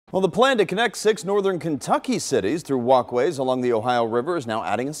Well, the plan to connect 6 northern Kentucky cities through walkways along the Ohio River is now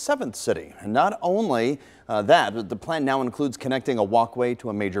adding a 7th city. And not only that, but the plan now includes connecting a walkway to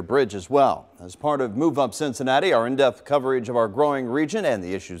a major bridge as well. As part of Move Up Cincinnati, our in-depth coverage of our growing region and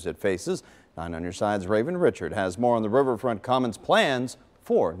the issues it faces, 9 on your side's Raven Richard has more on the Riverfront Commons plans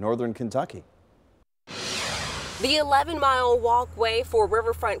for northern Kentucky. The 11-mile walkway for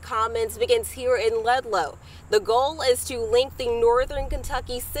Riverfront Commons begins here in Ludlow. The goal is to link the northern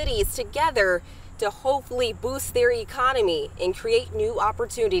Kentucky cities together to hopefully boost their economy and create new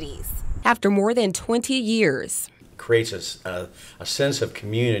opportunities. After more than 20 years, creates a sense of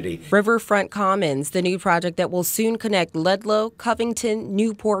community. Riverfront Commons, the new project that will soon connect Ludlow, Covington,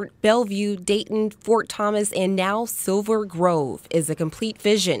 Newport, Bellevue, Dayton, Fort Thomas, and now Silver Grove, is a complete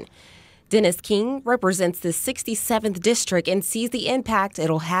vision. Dennis King represents the 67th district and sees the impact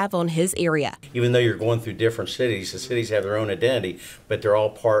it'll have on his area. Even though you're going through different cities, the cities have their own identity, but they're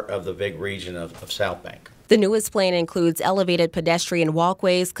all part of the big region of South Bank. The newest plan includes elevated pedestrian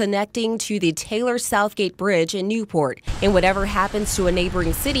walkways connecting to the Taylor-Southgate Bridge in Newport. And whatever happens to a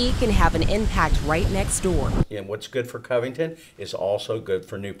neighboring city can have an impact right next door. And what's good for Covington is also good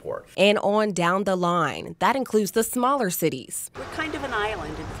for Newport. And on down the line. That includes the smaller cities. We're kind of an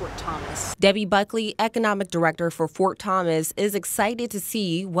island in Fort Thomas. Debbie Buckley, Economic Director for Fort Thomas, is excited to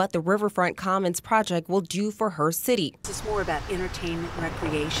see what the Riverfront Commons project will do for her city. It's more about entertainment and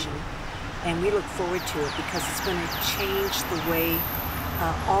recreation. And we look forward to it because it's going to change the way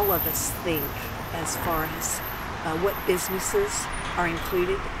all of us think as far as what businesses are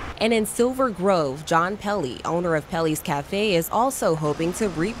included. And in Silver Grove, John Pelly, owner of Pelly's Cafe, is also hoping to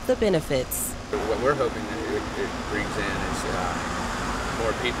reap the benefits. What we're hoping that it brings in is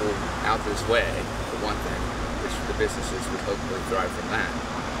more people out this way, for one thing, which the businesses would hopefully thrive from that.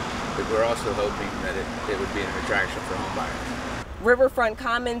 But we're also hoping that it would be an attraction for home buyers. Riverfront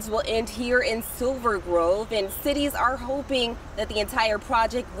Commons will end here in Silver Grove, and cities are hoping that the entire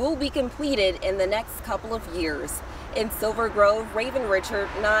project will be completed in the next couple of years. In Silver Grove, Raven Richard,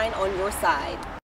 9 on your side.